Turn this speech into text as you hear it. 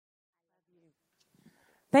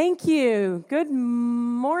Thank you. Good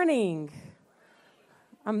morning.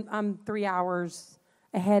 I'm 3 hours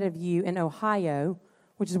ahead of you in Ohio,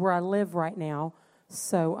 which is where I live right now.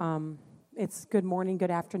 So it's good morning,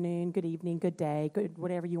 good afternoon, good evening, good day, good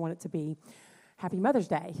whatever you want it to be. Happy Mother's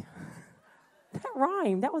Day. That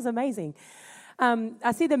rhymed. That was amazing.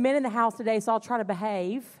 I see the men in the house today, so I'll try to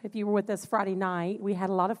behave. If you were with us Friday night, we had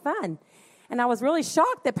a lot of fun. And I was really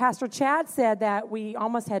shocked that Pastor Chad said that we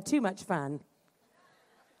almost had too much fun.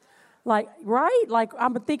 Like, right? Like,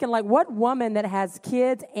 I'm thinking, like, what woman that has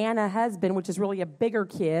kids and a husband, which is really a bigger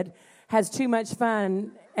kid, has too much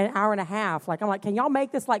fun an hour and a half? Like, I'm like, can y'all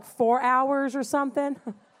make this like 4 hours or something?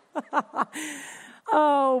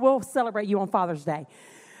 Oh, we'll celebrate you on Father's Day.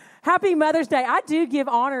 Happy Mother's Day. I do give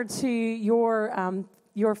honor to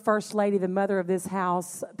your first lady, the mother of this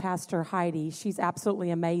house, Pastor Heidi. She's absolutely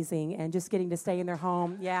amazing, and just getting to stay in their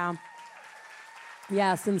home. Yeah,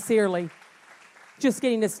 sincerely. Just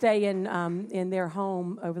getting to stay in their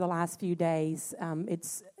home over the last few days.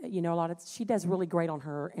 It's, she does really great on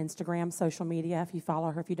her Instagram, social media. If you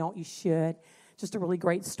follow her, if you don't, you should. Just a really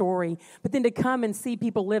great story. But then to come and see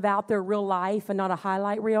people live out their real life and not a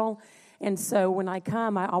highlight reel. And so when I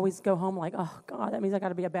come, I always go home like, oh, God, that means I got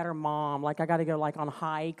to be a better mom. Like, I got to go, like, on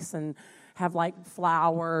hikes and have, like,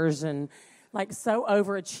 flowers and, like, so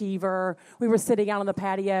overachiever. We were sitting out on the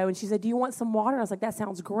patio, and she said, do you want some water? I was like, that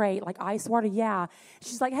sounds great. Like, ice water? Yeah.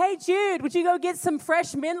 She's like, hey, Jude, would you go get some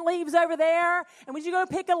fresh mint leaves over there? And would you go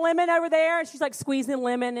pick a lemon over there? And she's, like, squeezing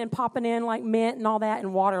lemon and popping in, like, mint and all that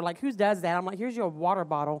and water. Like, who does that? I'm like, here's your water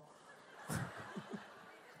bottle.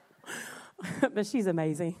 But she's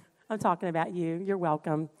amazing. I'm talking about you. You're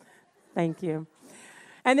welcome. Thank you.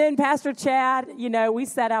 And then Pastor Chad, we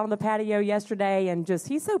sat out on the patio yesterday, and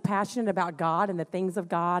he's so passionate about God and the things of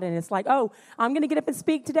God. And it's like, oh, I'm going to get up and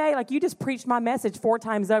speak today. Like, you just preached my message 4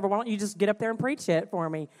 times over. Why don't you just get up there and preach it for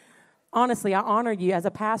me? Honestly, I honor you. As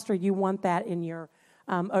a pastor, you want that in your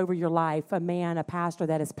over your life. A pastor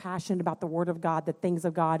that is passionate about the Word of God, the things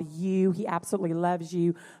of God. He absolutely loves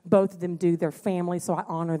you. Both of them do. Their family, so I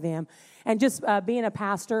honor them. And just being a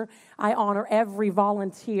pastor, I honor every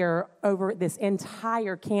volunteer over this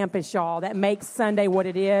entire campus, y'all, that makes Sunday what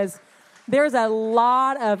it is. There's a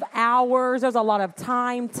lot of hours, there's a lot of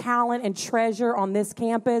time, talent, and treasure on this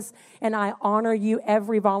campus, and I honor you,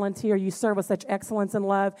 every volunteer. You serve with such excellence and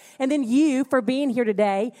love. And then you for being here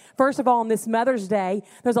today. First of all, on this Mother's Day,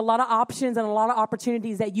 there's a lot of options and a lot of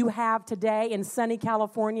opportunities that you have today in sunny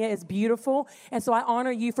California. It's beautiful, and so I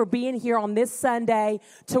honor you for being here on this Sunday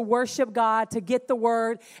to worship God, to get the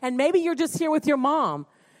Word, and maybe you're just here with your mom.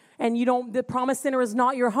 And the Promise Center is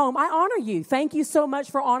not your home. I honor you. Thank you so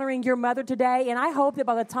much for honoring your mother today. And I hope that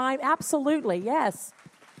by the time, absolutely, yes.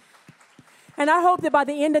 And I hope that by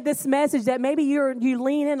the end of this message that maybe you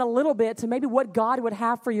lean in a little bit to maybe what God would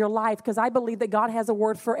have for your life. Because I believe that God has a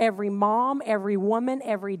word for every mom, every woman,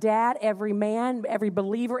 every dad, every man, every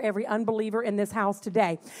believer, every unbeliever in this house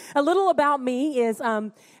today. A little about me is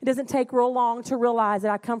it doesn't take real long to realize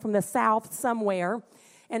that I come from the South somewhere.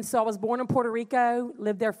 And so I was born in Puerto Rico,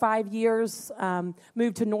 lived there 5 years,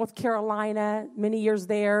 moved to North Carolina, many years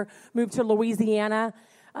there, moved to Louisiana.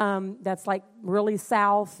 That's like really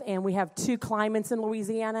south, and we have 2 climates in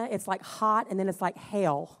Louisiana. It's like hot, and then it's like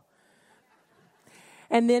hail.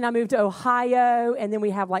 And then I moved to Ohio, and then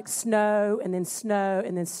we have like snow, and then snow,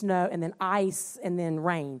 and then snow, and then ice, and then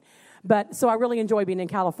rain. But so I really enjoy being in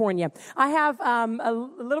California. I have a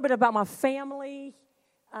little bit about my family.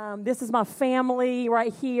 This is my family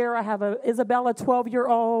right here. I have Isabella,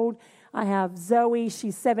 12-year-old. I have Zoe,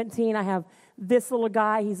 she's 17. I have this little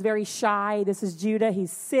guy, he's very shy. This is Judah, he's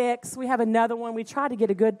 6. We have another one. We try to get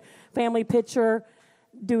a good family picture.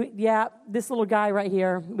 This little guy right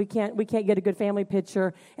here. We can't get a good family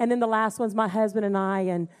picture. And then the last one's my husband and I,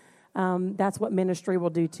 and that's what ministry will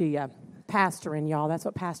do to you. Pastoring, y'all. That's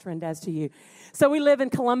what pastoring does to you. So we live in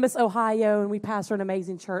Columbus, Ohio, and we pastor an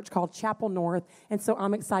amazing church called Chapel North, and so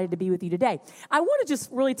I'm excited to be with you today. I want to just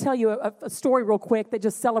really tell you a story real quick that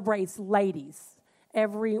just celebrates ladies,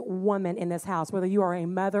 every woman in this house, whether you are a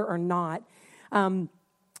mother or not.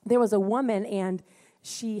 There was a woman, and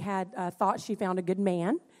she had thought she found a good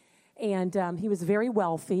man, and he was very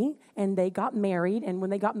wealthy, and they got married, and when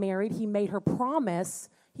they got married, he made her promise.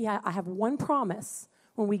 I have one promise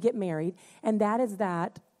when we get married, and that is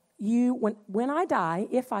that when I die,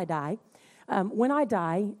 if I die, when I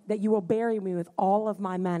die, that you will bury me with all of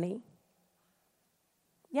my money.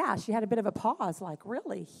 Yeah, she had a bit of a pause, like,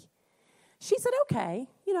 really? She said, okay,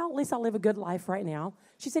 at least I'll live a good life right now.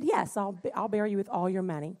 She said, yes, I'll bury you with all your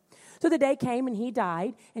money. So the day came, and he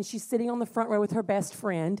died, and she's sitting on the front row with her best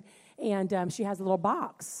friend, and she has a little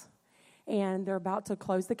box. and they're about to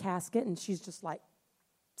close the casket, and she's just like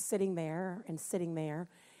sitting there and sitting there.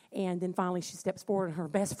 And then finally she steps forward, and her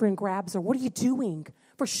best friend grabs her. "What are you doing?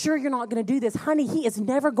 For sure you're not going to do this. Honey, he is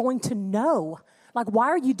never going to know. Like, why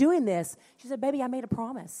are you doing this?" She said, "Baby, I made a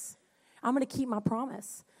promise. I'm going to keep my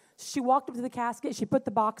promise." She walked up to the casket. She put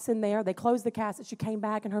the box in there. They closed the casket. She came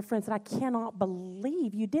back, and her friend said, "I cannot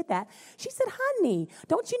believe you did that." She said, "Honey,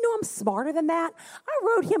 don't you know I'm smarter than that? I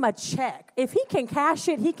wrote him a check. If he can cash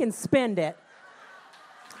it, he can spend it."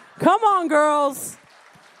 Come on, girls.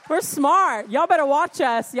 We're smart. Y'all better watch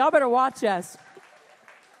us. Y'all better watch us.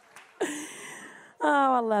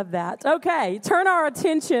 Oh, I love that. Okay, turn our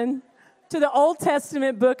attention to the Old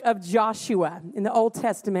Testament book of Joshua. In the Old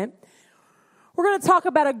Testament, we're going to talk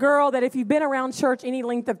about a girl that if you've been around church any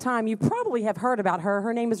length of time, you probably have heard about her.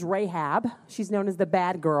 Her name is Rahab. She's known as the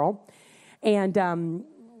bad girl. And,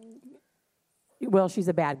 well, she's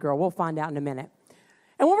a bad girl. We'll find out in a minute.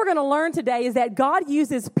 And what we're going to learn today is that God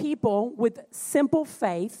uses people with simple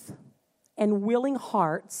faith and willing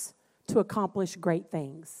hearts to accomplish great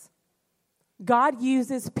things. God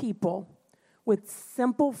uses people with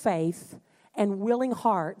simple faith and willing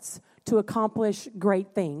hearts to accomplish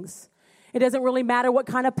great things. It doesn't really matter what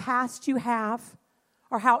kind of past you have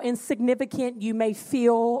or how insignificant you may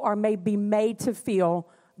feel or may be made to feel.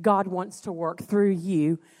 God wants to work through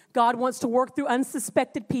you. God wants to work through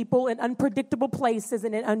unsuspected people in unpredictable places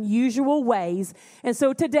and in unusual ways. And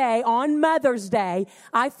so today, on Mother's Day,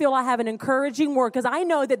 I feel I have an encouraging word because I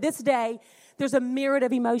know that this day, there's a myriad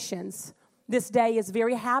of emotions. This day is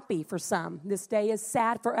very happy for some. This day is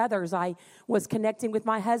sad for others. I was connecting with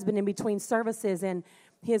my husband in between services, and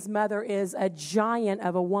his mother is a giant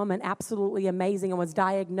of a woman, absolutely amazing, and was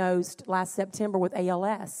diagnosed last September with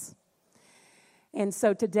ALS. And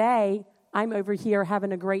so today, I'm over here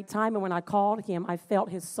having a great time, and when I called him, I felt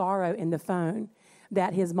his sorrow in the phone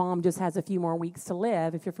that his mom just has a few more weeks to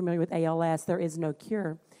live. If you're familiar with ALS, there is no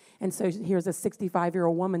cure. And so here's a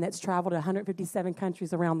 65-year-old woman that's traveled to 157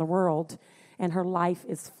 countries around the world, and her life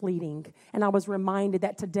is fleeting. And I was reminded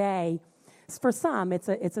that today, for some, it's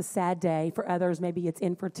a sad day. For others, maybe it's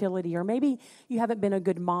infertility, or maybe you haven't been a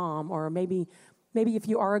good mom, or maybe if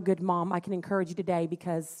you are a good mom, I can encourage you today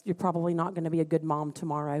because you're probably not going to be a good mom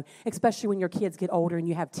tomorrow, especially when your kids get older and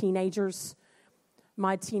you have teenagers.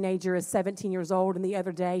 My teenager is 17 years old, and the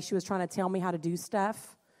other day she was trying to tell me how to do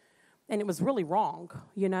stuff, and it was really wrong,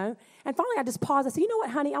 you know. And finally I just paused. I said, "You know what,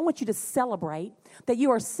 honey? I want you to celebrate that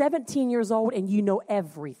you are 17 years old and you know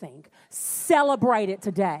everything. Celebrate it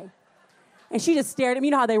today." And she just stared at me.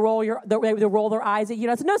 You know how they roll their eyes at you?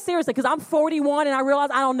 And I said, "No, seriously, because I'm 41 and I realize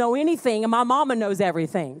I don't know anything, and my mama knows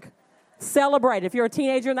everything." Celebrate. If you're a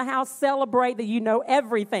teenager in the house, celebrate that you know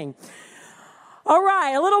everything. All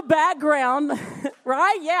right, a little background,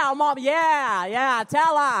 right? Yeah, Mom. Yeah.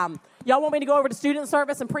 Tell them. Y'all want me to go over to student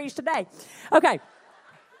service and preach today? Okay.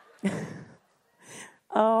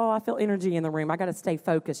 Oh, I feel energy in the room. I got to stay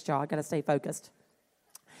focused, y'all. I got to stay focused.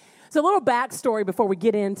 So a little backstory before we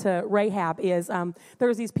get into Rahab is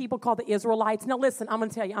there's these people called the Israelites. Now listen, I'm going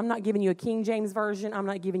to tell you, I'm not giving you a King James version. I'm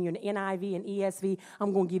not giving you an NIV, an ESV.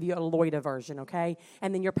 I'm going to give you a Loida version, okay?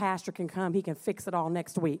 And then your pastor can come. He can fix it all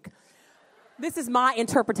next week. This is my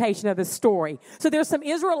interpretation of the story. So there's some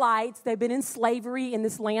Israelites. They've been in slavery in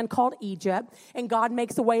this land called Egypt, and God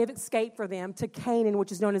makes a way of escape for them to Canaan,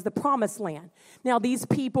 which is known as the Promised Land. Now, these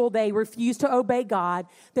people, they refuse to obey God.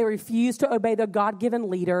 They refuse to obey their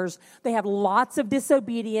God-given leaders. They have lots of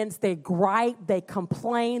disobedience. They gripe. They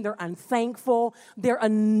complain. They're unthankful. They're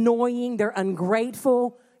annoying. They're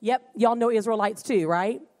ungrateful. Yep, y'all know Israelites too,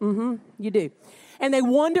 right? You do. And they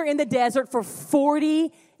wander in the desert for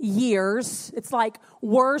 40 years. It's like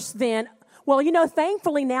worse than, well, you know,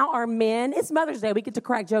 thankfully now our men, it's Mother's Day, we get to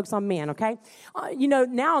crack jokes on men, okay?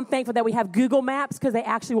 Now I'm thankful that we have Google Maps because they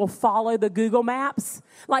actually will follow the Google Maps.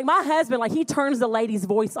 Like my husband, like he turns the lady's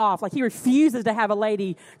voice off. Like he refuses to have a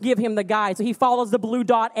lady give him the guide. So he follows the blue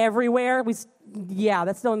dot everywhere.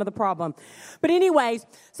 That's still another problem. But anyways,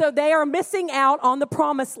 so they are missing out on the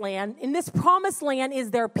Promised Land. And this Promised Land is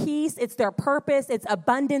their peace, it's their purpose, it's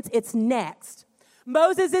abundance, it's next.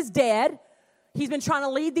 Moses is dead. He's been trying to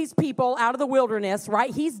lead these people out of the wilderness,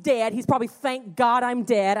 right? He's dead. He's probably, thank God I'm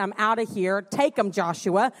dead. I'm out of here. Take them,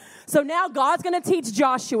 Joshua. So now God's going to teach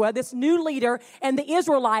Joshua, this new leader, and the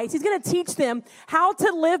Israelites, he's going to teach them how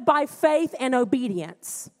to live by faith and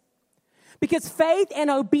obedience. Because faith and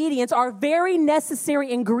obedience are very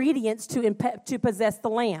necessary ingredients to possess the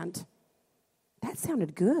land. That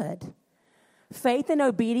sounded good. Faith and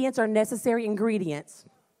obedience are necessary ingredients.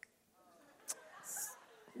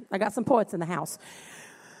 I got some poets in the house.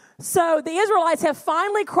 So the Israelites have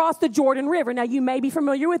finally crossed the Jordan River. Now, you may be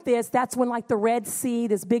familiar with this. That's when, like, the Red Sea,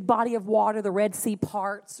 this big body of water, the Red Sea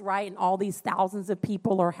parts, right? And all these thousands of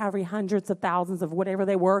people, or however hundreds of thousands of whatever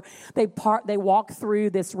they were, they walk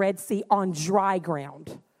through this Red Sea on dry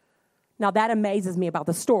ground. Now, that amazes me about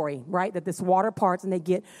the story, right? That this water parts and they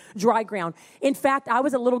get dry ground. In fact, I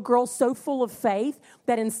was a little girl so full of faith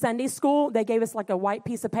that in Sunday school, they gave us like a white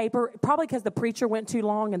piece of paper, probably because the preacher went too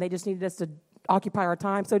long and they just needed us to occupy our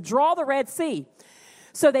time. So draw the Red Sea.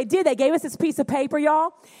 So they did. They gave us this piece of paper,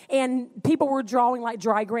 y'all, and people were drawing like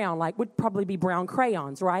dry ground, like would probably be brown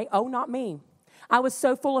crayons, right? Oh, not me. I was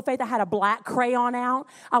so full of faith, I had a black crayon out.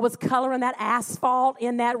 I was coloring that asphalt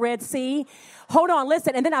in that Red Sea. Hold on,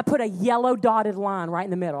 listen. And then I put a yellow dotted line right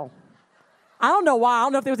in the middle. I don't know why. I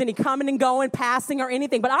don't know if there was any coming and going, passing or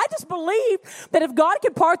anything. But I just believe that if God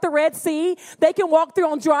can part the Red Sea, they can walk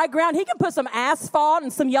through on dry ground. He can put some asphalt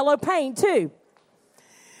and some yellow paint too.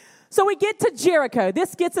 So we get to Jericho.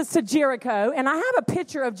 This gets us to Jericho. And I have a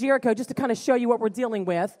picture of Jericho just to kind of show you what we're dealing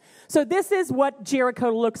with. So this is what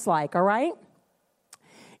Jericho looks like, all right?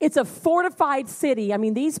 It's a fortified city. I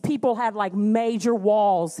mean, these people had like major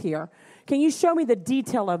walls here. Can you show me the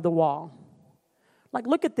detail of the wall? Like,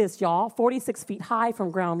 look at this, y'all. 46 feet high from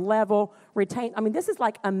ground level, retained. I mean, this is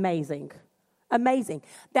like amazing. Amazing.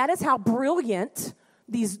 That is how brilliant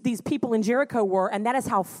these people in Jericho were, and that is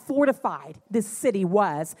how fortified this city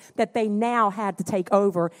was that they now had to take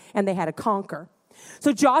over and they had to conquer.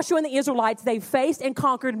 So Joshua and the Israelites, they faced and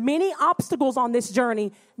conquered many obstacles on this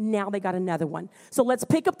journey. Now they got another one. So let's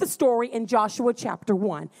pick up the story in Joshua chapter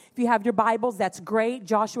 1. If you have your Bibles, that's great.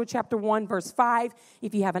 Joshua chapter 1, verse 5.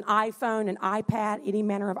 If you have an iPhone, an iPad, any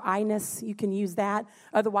manner of iNess, you can use that.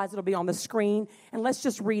 Otherwise, it'll be on the screen. And let's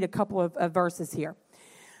just read a couple of verses here.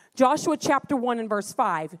 Joshua chapter 1 and verse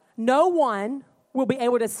 5. No one will be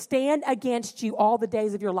able to stand against you all the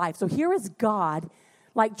days of your life. So here is God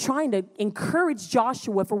like trying to encourage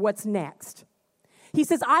Joshua for what's next. He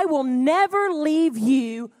says, I will never leave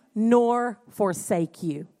you nor forsake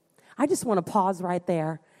you. I just want to pause right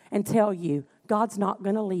there and tell you, God's not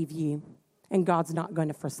going to leave you and God's not going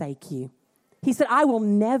to forsake you. He said, I will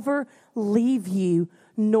never leave you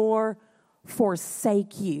nor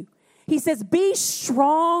forsake you. He says, be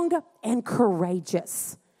strong and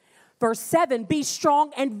courageous. Verse 7, be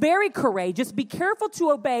strong and very courageous. Be careful to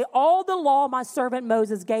obey all the law my servant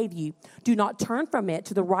Moses gave you. Do not turn from it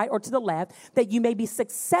to the right or to the left, that you may be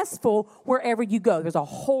successful wherever you go. There's a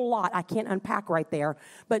whole lot I can't unpack right there,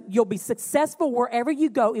 but you'll be successful wherever you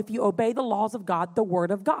go if you obey the laws of God, the word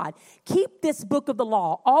of God. Keep this book of the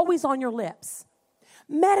law always on your lips.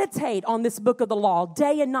 Meditate on this book of the law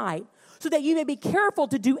day and night, so that you may be careful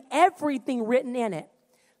to do everything written in it.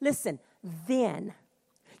 Listen, then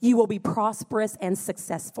you will be prosperous and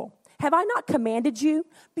successful. Have I not commanded you?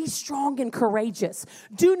 Be strong and courageous.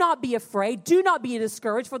 Do not be afraid. Do not be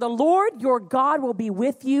discouraged, for the Lord your God will be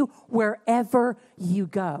with you wherever you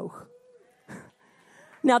go.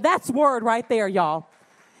 Now that's word right there, y'all.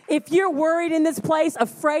 If you're worried in this place,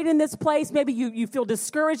 afraid in this place, maybe you feel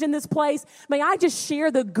discouraged in this place, may I just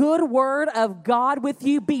share the good word of God with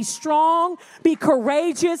you. Be strong, be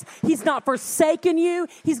courageous. He's not forsaken you.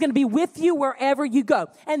 He's going to be with you wherever you go.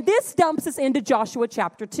 And this dumps us into Joshua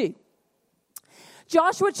chapter 2.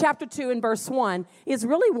 Joshua chapter 2 and verse 1 is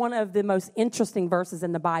really one of the most interesting verses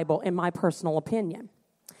in the Bible, in my personal opinion.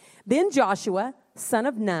 Then Joshua, son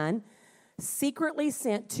of Nun, secretly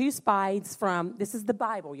sent 2 spies from, this is the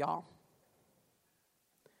Bible, y'all,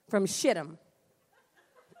 from Shittim.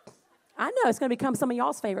 I know it's going to become some of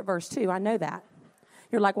y'all's favorite verse too. I know that.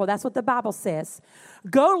 You're like, well, that's what the Bible says.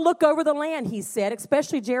 Go look over the land, he said,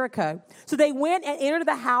 especially Jericho. So they went and entered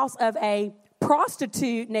the house of a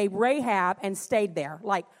prostitute named Rahab and stayed there.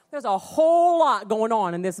 Like, there's a whole lot going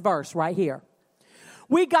on in this verse right here.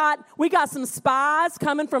 We got some spies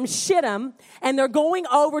coming from Shittim, and they're going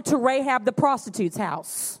over to Rahab the prostitute's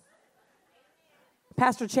house.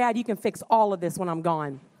 Pastor Chad, you can fix all of this when I'm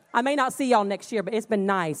gone. I may not see y'all next year, but it's been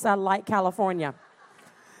nice. I like California.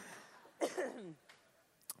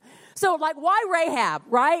 So, like, why Rahab,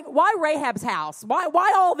 right? Why Rahab's house?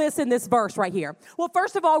 Why all this in this verse right here? Well,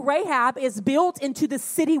 first of all, Rahab is built into the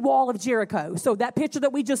city wall of Jericho. So that picture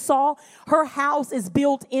that we just saw, her house is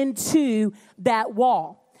built into that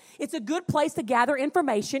wall. It's a good place to gather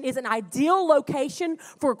information. It's an ideal location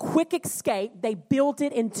for a quick escape. They built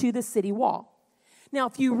it into the city wall. Now,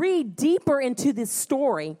 if you read deeper into this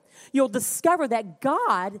story, you'll discover that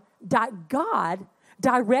God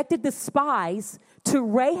directed the spies to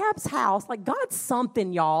Rahab's house. Like, God's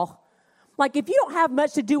something, y'all. Like, if you don't have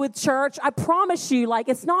much to do with church, I promise you, like,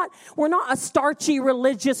 we're not a starchy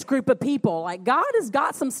religious group of people. Like, God has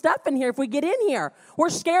got some stuff in here if we get in here. We're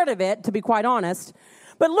scared of it, to be quite honest.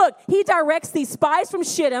 But look, he directs these spies from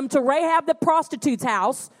Shittim to Rahab the prostitute's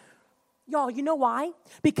house. Y'all, you know why?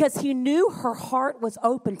 Because he knew her heart was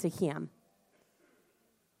open to him.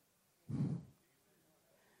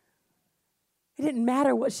 It didn't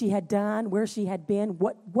matter what she had done, where she had been,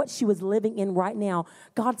 what she was living in right now.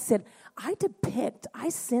 God said, I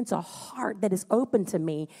sense a heart that is open to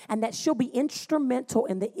me, and that she'll be instrumental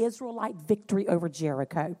in the Israelite victory over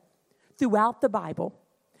Jericho. Throughout the Bible,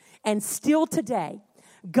 and still today,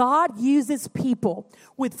 God uses people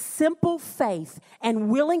with simple faith and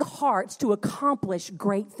willing hearts to accomplish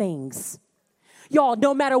great things. Y'all,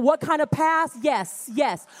 no matter what kind of past,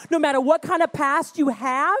 yes, no matter what kind of past you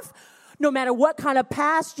have, no matter what kind of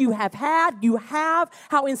past you have had,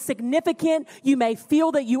 how insignificant you may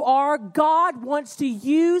feel that you are, God wants to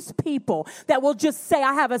use people that will just say,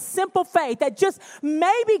 I have a simple faith that just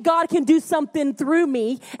maybe God can do something through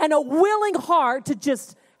me, and a willing heart to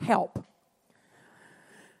just help.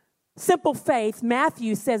 Simple faith,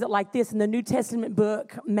 Matthew says it like this in the New Testament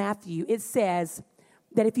book, Matthew. It says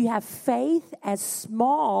that if you have faith as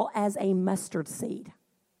small as a mustard seed,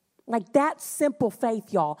 like that simple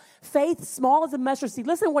faith, y'all. Faith small as a mustard seed.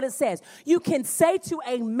 Listen to what it says. You can say to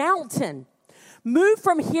a mountain, move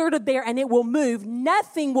from here to there, and it will move.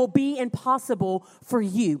 Nothing will be impossible for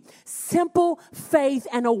you. Simple faith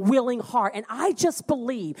and a willing heart. And I just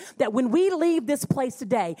believe that when we leave this place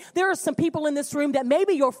today, there are some people in this room that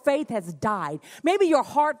maybe your faith has died. Maybe your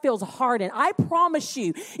heart feels hardened. I promise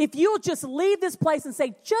you, if you'll just leave this place and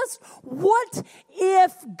say, just what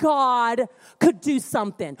if God could do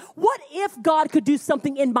something? What if God could do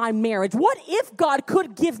something in my marriage? What if God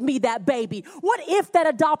could give me that baby? What if that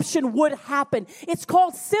adoption would happen? It's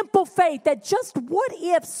called simple faith, that just what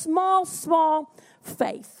if, small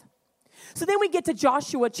faith. So then we get to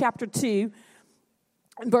Joshua chapter 2,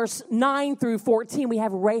 verse 9 through 14. We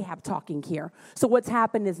have Rahab talking here. So what's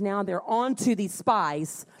happened is now they're on to these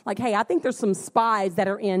spies. Like, hey, I think there's some spies that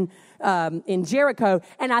are in Jericho,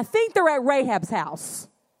 and I think they're at Rahab's house.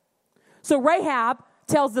 So Rahab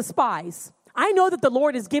tells the spies, I know that the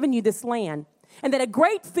Lord has given you this land, and that a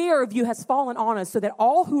great fear of you has fallen on us, so that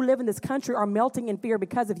all who live in this country are melting in fear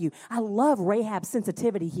because of you. I love Rahab's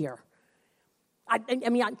sensitivity here.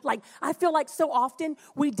 I feel like so often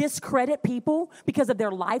we discredit people because of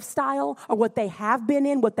their lifestyle or what they have been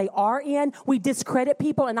in, what they are in. We discredit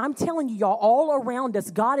people. And I'm telling you, y'all, all around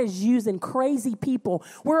us, God is using crazy people.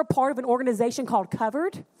 We're a part of an organization called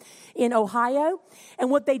Covered in Ohio. And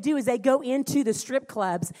what they do is they go into the strip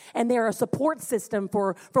clubs, and they're a support system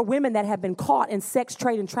for women that have been caught in sex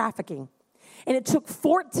trade and trafficking. And it took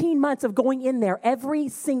 14 months of going in there every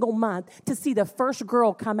single month to see the first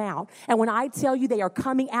girl come out. And when I tell you they are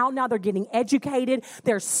coming out now, they're getting educated,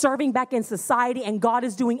 they're serving back in society, and God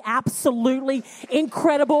is doing absolutely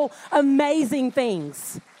incredible, amazing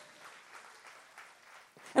things.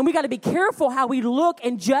 And we got to be careful how we look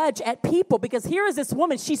and judge at people, because here is this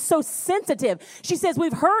woman, she's so sensitive. She says,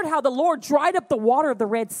 we've heard how the Lord dried up the water of the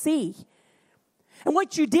Red Sea. And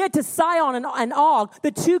what you did to Sihon and Og,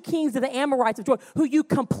 the two kings of the Amorites of Jordan, who you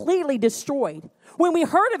completely destroyed. When we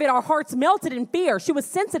heard of it, our hearts melted in fear. She was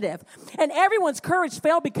sensitive. And everyone's courage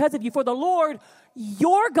fell because of you. For the Lord,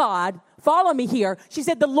 your God, follow me here. She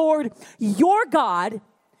said, the Lord, your God,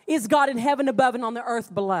 is God in heaven above and on the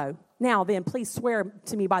earth below. Now then, please swear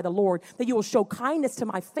to me by the Lord that you will show kindness to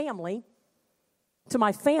my family,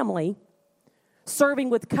 serving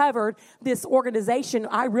with Covered, this organization.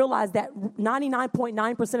 I realized that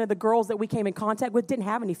 99.9% of the girls that we came in contact with didn't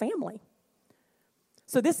have any family.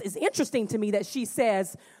 So this is interesting to me that she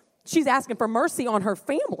says she's asking for mercy on her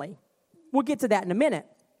family. We'll get to that in a minute.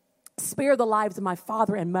 Spare the lives of my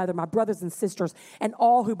father and mother, my brothers and sisters, and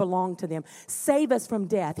all who belong to them. Save us from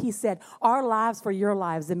death. He said, our lives for your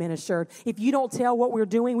lives, the men assured. If you don't tell what we're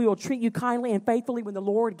doing, we will treat you kindly and faithfully when the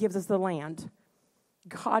Lord gives us the land.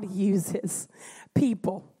 God uses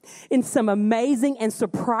people in some amazing and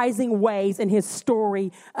surprising ways in his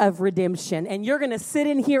story of redemption. And you're going to sit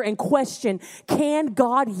in here and question, can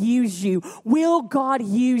God use you? Will God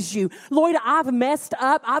use you? Lloyd, I've messed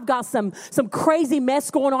up. I've got some crazy mess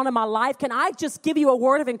going on in my life. Can I just give you a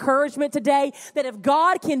word of encouragement today that if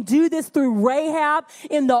God can do this through Rahab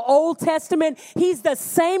in the Old Testament, he's the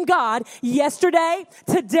same God yesterday,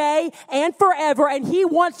 today, and forever. And he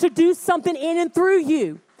wants to do something in and through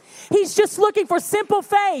you. He's just looking for simple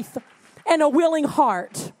faith and a willing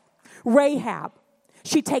heart. Rahab.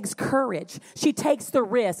 She takes courage. She takes the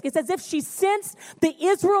risk. It's as if she sensed the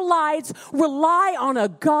Israelites rely on a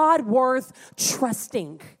God worth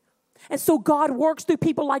trusting. And so God works through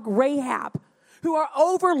people like Rahab, who are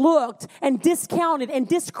overlooked and discounted and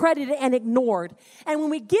discredited and ignored. And when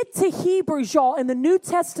we get to Hebrews, y'all, in the New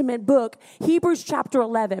Testament book, Hebrews chapter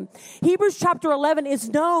 11, Hebrews chapter 11 is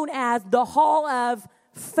known as the Hall of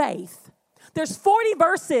Faith. There's 40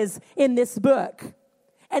 verses in this book,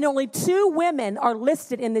 and only 2 women are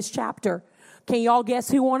listed in this chapter. Can y'all guess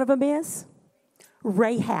who one of them is?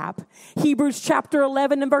 Rahab. Hebrews chapter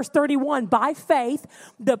 11 and verse 31. By faith,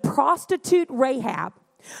 the prostitute Rahab,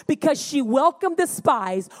 because she welcomed the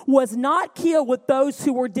spies, was not killed with those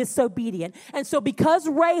who were disobedient. And so because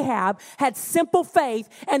Rahab had simple faith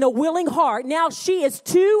and a willing heart, now she is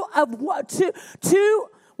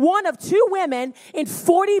one of 2 women in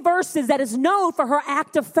 40 verses that is known for her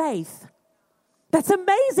act of faith. That's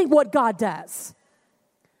amazing what God does.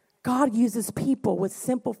 God uses people with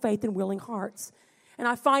simple faith and willing hearts. And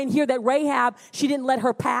I find here that Rahab, she didn't let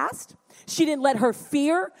her past. She didn't let her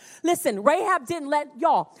fear. Listen, Rahab didn't let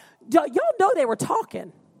y'all know they were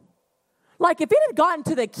talking. Like if it had gotten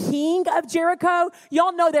to the king of Jericho,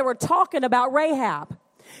 y'all know they were talking about Rahab.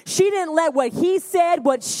 She didn't let what he said,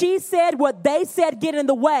 what she said, what they said get in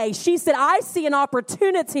the way. She said, I see an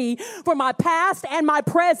opportunity for my past and my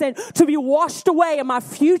present to be washed away and my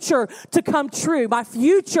future to come true, my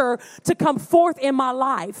future to come forth in my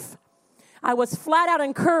life. I was flat out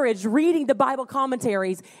encouraged reading the Bible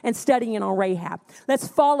commentaries and studying on Rahab. Let's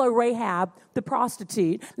follow Rahab, the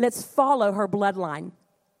prostitute. Let's follow her bloodline.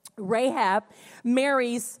 Rahab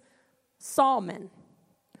marries Salmon.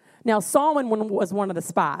 Now, Salmon was one of the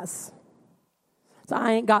spies. So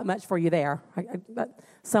I ain't got much for you there.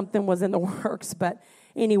 Something was in the works, but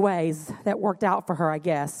anyways, that worked out for her, I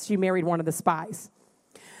guess. She married one of the spies.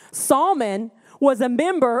 Salmon was a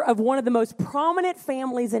member of one of the most prominent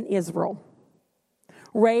families in Israel.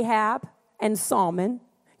 Rahab and Salmon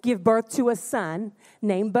give birth to a son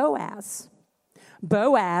named Boaz.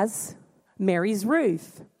 Boaz marries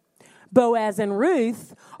Ruth. Boaz and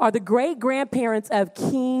Ruth are the great-grandparents of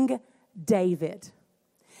King David.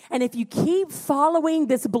 And if you keep following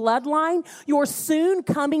this bloodline, you're soon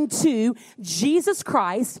coming to Jesus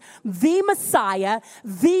Christ, the Messiah,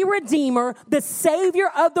 the Redeemer, the Savior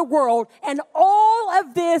of the world. And all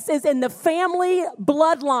of this is in the family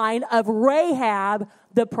bloodline of Rahab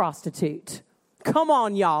the prostitute. Come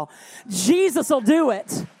on, y'all. Jesus will do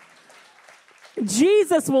it.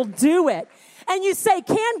 Jesus will do it. And you say,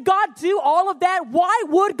 can God do all of that? Why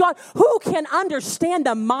would God? Who can understand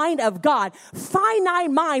the mind of God?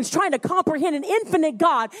 Finite minds trying to comprehend an infinite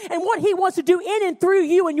God and what he wants to do in and through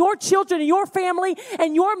you and your children and your family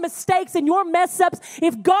and your mistakes and your mess ups.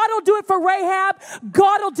 If God will do it for Rahab,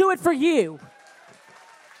 God will do it for you.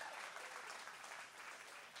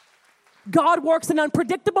 God works in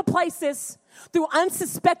unpredictable places through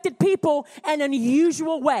unsuspected people and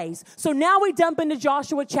unusual ways. So now we jump into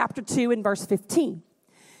Joshua chapter 2 and verse 15.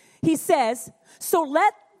 He says,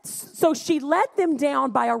 so she let them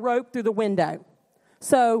down by a rope through the window.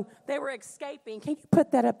 So they were escaping. Can you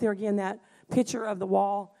put that up there again, that picture of the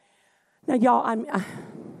wall? Now, y'all,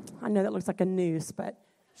 I know that looks like a noose, but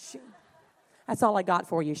that's all I got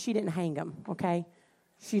for you. She didn't hang them, okay?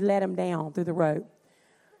 She let them down through the rope.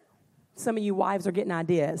 Some of you wives are getting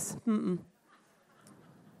ideas.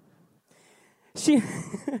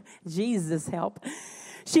 Jesus help.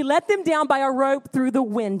 She let them down by a rope through the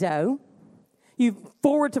window. You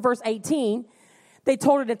forward to verse 18. They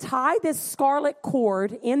told her to tie this scarlet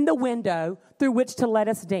cord in the window through which to let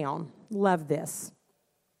us down. Love this.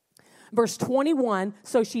 Verse 21,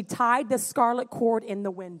 so she tied the scarlet cord in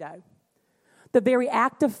the window. The very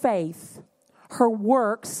act of faith, her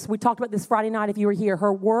works, we talked about this Friday night if you were here,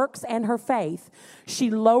 her works and her faith, she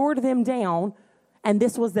lowered them down, and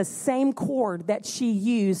this was the same cord that she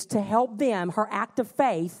used to help them, her act of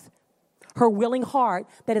faith, her willing heart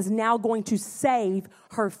that is now going to save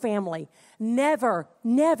her family. Never,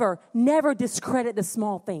 never, never discredit the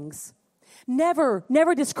small things. Never,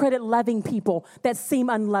 never discredit loving people that seem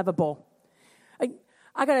unlovable.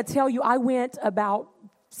 I got to tell you, I went about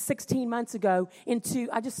 16 months ago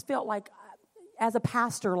I just felt like as a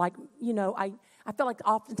pastor, like, you know, I felt like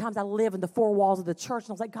oftentimes I live in the four walls of the church. And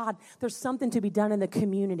I was like, God, there's something to be done in the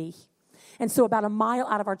community. And so about a mile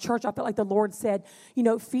out of our church, I felt like the Lord said, you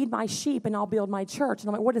know, feed my sheep and I'll build my church. And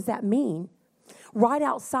I'm like, what does that mean? Right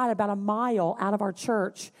outside, about a mile out of our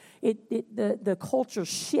church, the culture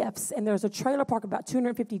shifts, and there's a trailer park, about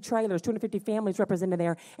 250 trailers, 250 families represented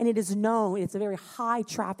there, and it is known, it's a very high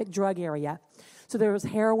traffic drug area. So there's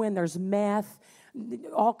heroin, there's meth,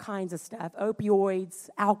 all kinds of stuff, opioids,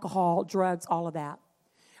 alcohol, drugs, all of that.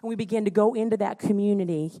 And we began to go into that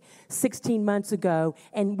community 16 months ago,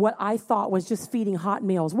 and what I thought was just feeding hot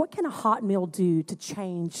meals. What can a hot meal do to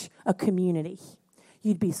change a community?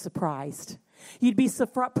 You'd be surprised. You'd be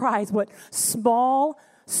surprised what small,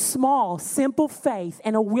 simple faith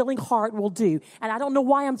and a willing heart will do. And I don't know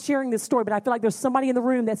why I'm sharing this story, but I feel like there's somebody in the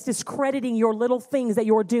room that's discrediting your little things that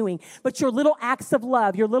you're doing. But your little acts of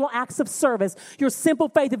love, your little acts of service, your simple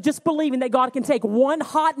faith of just believing that God can take one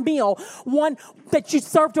hot meal, one that you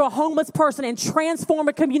serve to a homeless person and transform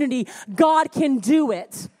a community. God can do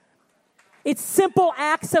it. It's simple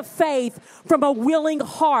acts of faith from a willing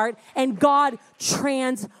heart, and God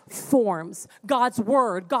transforms. God's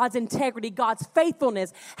word, God's integrity, God's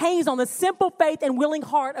faithfulness hangs on the simple faith and willing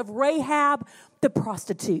heart of Rahab the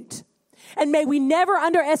prostitute. And may we never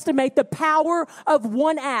underestimate the power of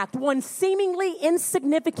one act, one seemingly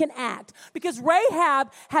insignificant act, because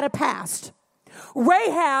Rahab had a past.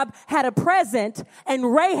 Rahab had a present,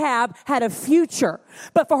 and Rahab had a future.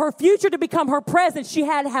 But for her future to become her present, she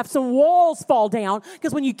had to have some walls fall down,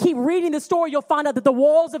 because when you keep reading the story, you'll find out that the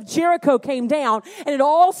walls of Jericho came down, and it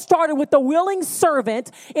all started with the willing servant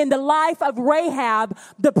in the life of Rahab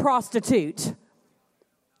the prostitute.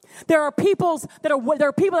 There are people that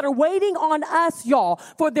are waiting on us, y'all,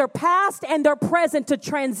 for their past and their present to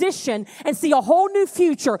transition and see a whole new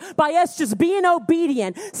future by us just being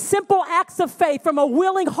obedient. Simple acts of faith from a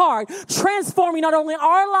willing heart, transforming not only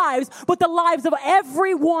our lives, but the lives of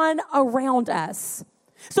everyone around us.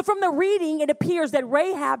 So from the reading, it appears that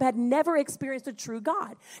Rahab had never experienced a true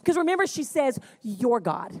God. Because remember, she says, your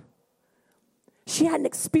God. She hadn't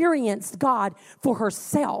experienced God for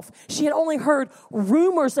herself. She had only heard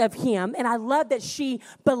rumors of him, and I love that she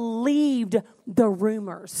believed the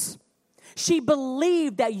rumors. She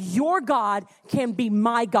believed that your God can be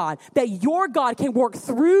my God, that your God can work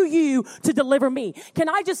through you to deliver me. Can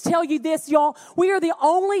I just tell you this, y'all? We are the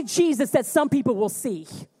only Jesus that some people will see.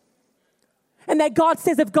 And that God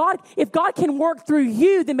says, if God can work through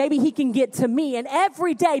you, then maybe he can get to me. And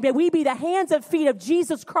every day, may we be the hands and feet of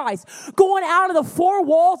Jesus Christ, going out of the four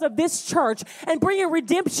walls of this church and bringing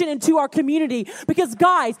redemption into our community. Because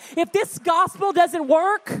guys, if this gospel doesn't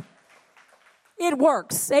work, it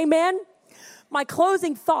works. Amen? My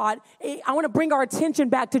closing thought, I want to bring our attention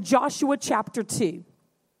back to Joshua chapter 2.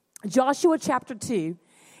 Joshua chapter 2,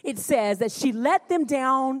 it says that she let them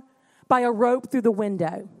down by a rope through the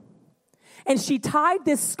window. And she tied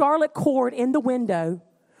this scarlet cord in the window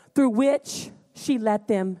through which she let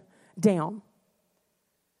them down.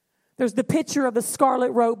 There's the picture of the scarlet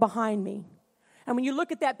rope behind me. And when you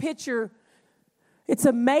look at that picture, it's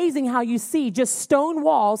amazing how you see just stone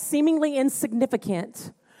walls, seemingly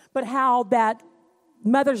insignificant, but how that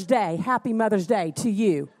Mother's Day, happy Mother's Day to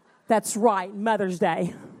you. That's right, Mother's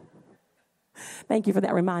Day. Thank you for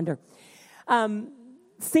that reminder.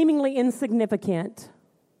 Seemingly insignificant.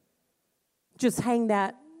 Just hang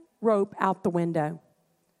that rope out the window.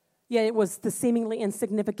 Yet it was the seemingly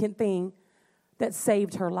insignificant thing that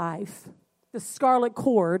saved her life. The scarlet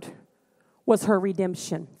cord was her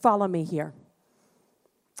redemption. Follow me here.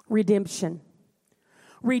 Redemption.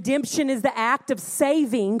 Redemption is the act of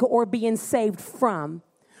saving or being saved from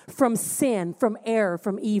sin, from error,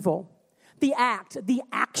 from evil. The act, the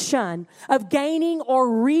action of gaining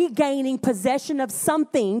or regaining possession of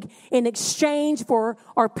something in exchange for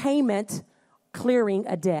our payment, clearing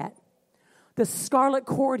a debt. The scarlet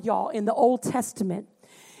cord, y'all, in the Old Testament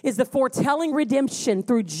is the foretelling redemption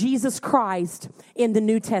through Jesus Christ in the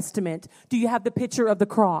New Testament. Do you have the picture of the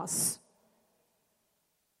cross?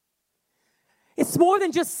 It's more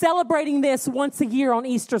than just celebrating this once a year on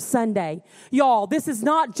Easter Sunday. Y'all, this is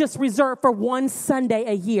not just reserved for one Sunday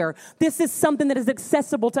a year. This is something that is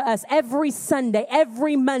accessible to us every Sunday,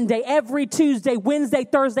 every Monday, every Tuesday, Wednesday,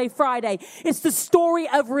 Thursday, Friday. It's the story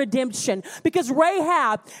of redemption, because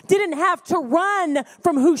Rahab didn't have to run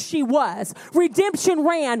from who she was. Redemption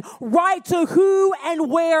ran right to who and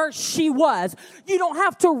where she was. You don't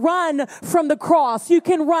have to run from the cross. You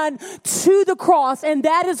can run to the cross, and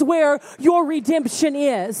that is where your redemption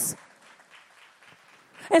is.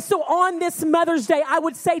 And so on this Mother's Day, I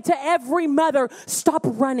would say to every mother, stop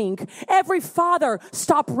running. Every father,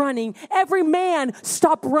 stop running. Every man,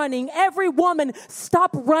 stop running. Every woman,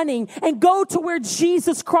 stop running and go to where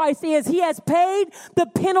Jesus Christ is. He has paid the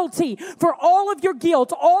penalty for all of your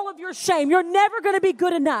guilt, all of your shame. You're never going to be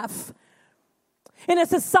good enough. In a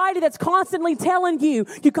society that's constantly telling you,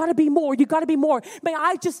 you got to be more, you got to be more. May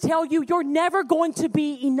I just tell you, you're never going to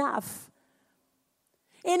be enough.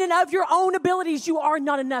 In and of your own abilities, you are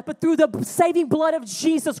not enough. But through the saving blood of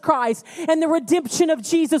Jesus Christ and the redemption of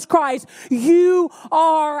Jesus Christ, you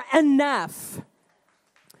are enough.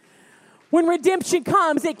 When redemption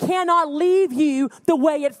comes, it cannot leave you the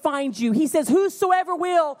way it finds you. He says, whosoever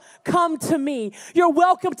will, come to me. You're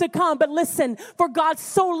welcome to come. But listen, for God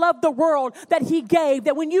so loved the world that he gave,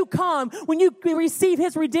 that when you come, when you receive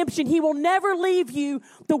his redemption, he will never leave you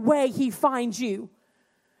the way he finds you.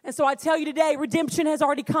 And so I tell you today, redemption has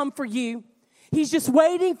already come for you. He's just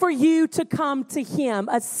waiting for you to come to him.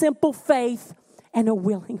 A simple faith and a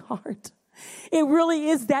willing heart. It really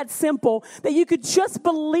is that simple, that you could just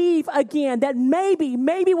believe again that maybe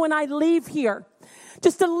when I leave here,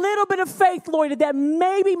 just a little bit of faith, Lord, that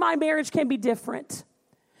maybe my marriage can be different.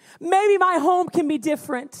 Maybe my home can be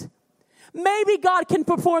different. Maybe God can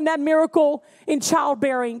perform that miracle in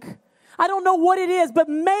childbearing. I don't know what it is, but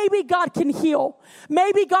maybe God can heal.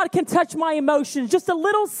 Maybe God can touch my emotions. Just a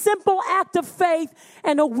little simple act of faith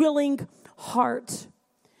and a willing heart.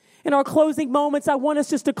 In our closing moments, I want us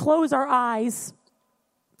just to close our eyes.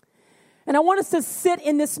 And I want us to sit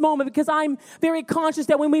in this moment because I'm very conscious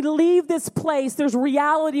that when we leave this place, there's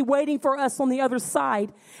reality waiting for us on the other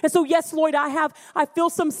side. And so, yes, Lord, I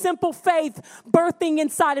feel some simple faith birthing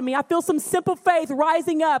inside of me. I feel some simple faith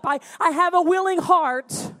rising up. I have a willing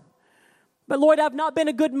heart. But Lord, I've not been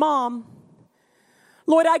a good mom.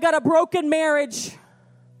 Lord, I got a broken marriage.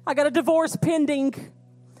 I got a divorce pending.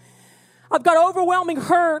 I've got overwhelming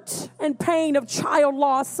hurt and pain of child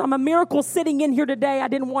loss. I'm a miracle sitting in here today. I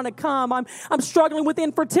didn't want to come. I'm struggling with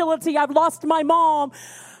infertility. I've lost my mom.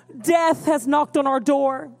 Death has knocked on our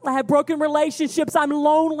door. I have broken relationships. I'm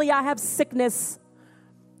lonely. I have sickness.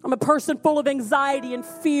 I'm a person full of anxiety and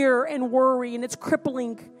fear and worry, and it's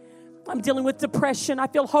crippling. I'm dealing with depression. I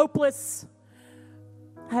feel hopeless.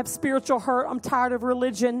 I have spiritual hurt. I'm tired of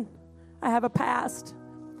religion. I have a past.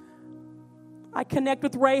 I connect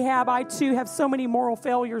with Rahab. I too have so many moral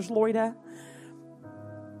failures, Loida.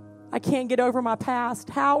 I can't get over my past.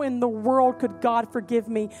 How in the world could God forgive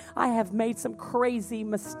me? I have made some crazy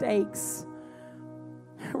mistakes.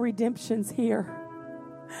 Redemption's here.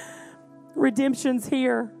 Redemption's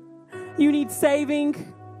here. You need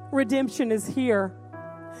saving. Redemption is here.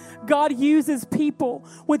 God uses people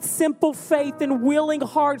with simple faith and willing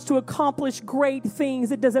hearts to accomplish great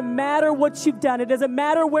things. It doesn't matter what you've done. It doesn't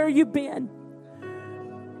matter where you've been.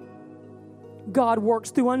 God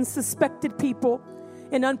works through unsuspected people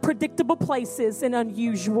in unpredictable places in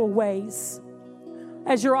unusual ways.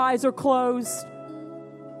 As your eyes are closed,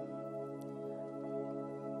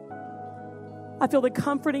 I feel the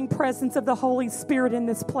comforting presence of the Holy Spirit in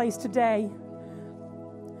this place today.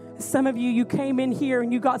 Some of you came in here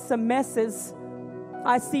and you got some messes.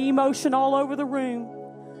 I see emotion all over the room.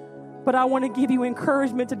 But I want to give you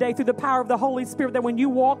encouragement today through the power of the Holy Spirit that when you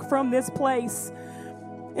walk from this place,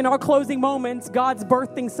 in our closing moments, God's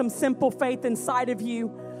birthing some simple faith inside of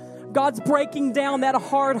you. God's breaking down that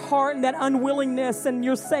hard heart and that unwillingness, and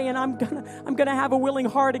you're saying, I'm gonna have a willing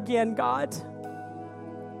heart again, God.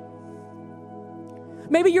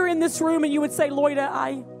 Maybe you're in this room and you would say, Loida,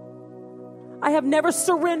 I have never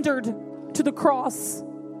surrendered to the cross.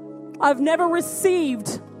 I've never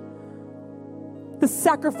received the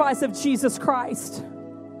sacrifice of Jesus Christ.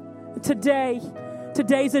 Today's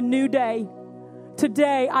a new day.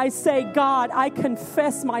 Today, I say, God, I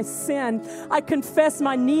confess my sin. I confess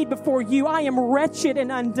my need before you. I am wretched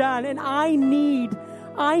and undone, and I need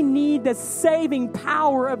the saving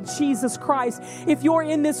power of Jesus Christ. If you're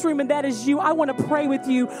in this room and that is you, I want to pray with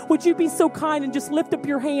you. Would you be so kind and just lift up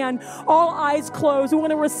your hand? All eyes closed. We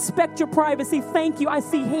want to respect your privacy. Thank you. I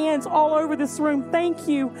see hands all over this room. Thank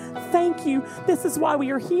you. Thank you. This is why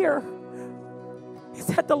we are here, is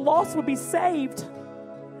that the lost will be saved.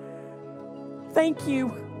 Thank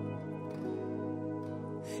you.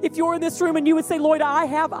 If you're in this room and you would say, Lord,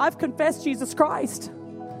 I've confessed Jesus Christ.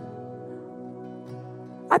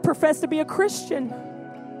 I profess to be a Christian.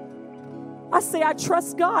 I say I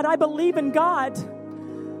trust God. I believe in God.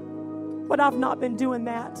 But I've not been doing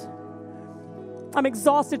that. I'm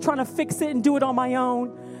exhausted trying to fix it and do it on my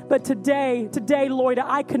own. But today, Lord,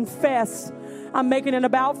 I confess. I'm making an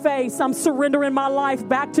about face. I'm surrendering my life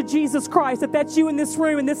back to Jesus Christ. If that's you in this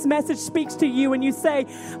room and this message speaks to you and you say,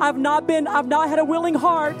 I've not had a willing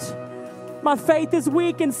heart. My faith is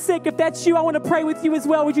weak and sick. If that's you, I want to pray with you as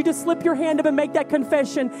well. Would you just slip your hand up and make that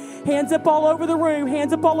confession? Hands up all over the room.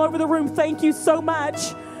 Hands up all over the room. Thank you so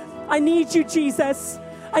much. I need you, Jesus.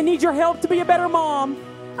 I need your help to be a better mom.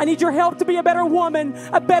 I need your help to be a better woman,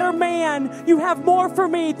 a better man. You have more for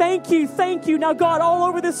me. Thank you. Thank you. Now, God, all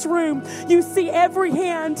over this room, you see every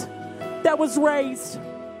hand that was raised.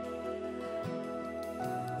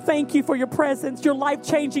 Thank you for your presence, your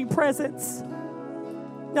life-changing presence.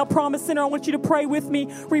 Now, Promise Center, I want you to pray with me.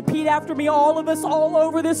 Repeat after me, all of us, all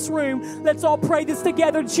over this room. Let's all pray this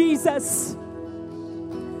together. Jesus,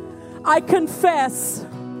 I confess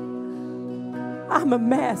I'm a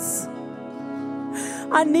mess.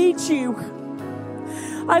 I need you.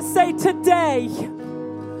 I say today,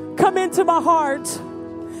 come into my heart.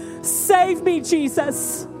 Save me,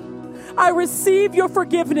 Jesus. I receive your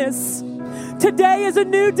forgiveness. Today is a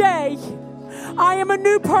new day. I am a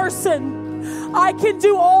new person. I can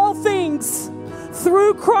do all things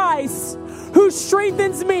through Christ who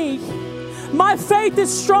strengthens me. My faith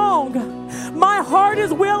is strong. My heart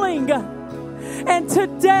is willing. And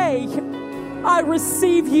today, I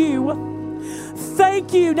receive you.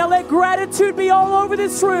 Thank you. Now let gratitude be all over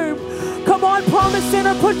this room. Come on, Promise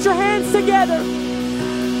Center, put your hands together.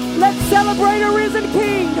 Let's celebrate a risen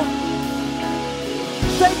King.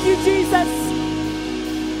 Thank you, Jesus.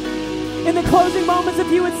 In the closing moments,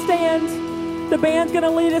 if you would stand, the band's going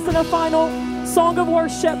to lead us in a final song of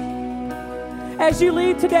worship. As you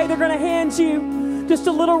leave today, they're going to hand you just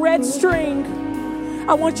a little red string.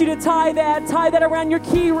 I want you to tie that around your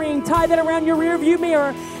key ring, tie that around your rear view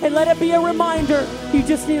mirror, and let it be a reminder you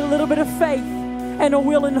just need a little bit of faith and a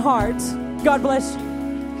willing heart. God bless you.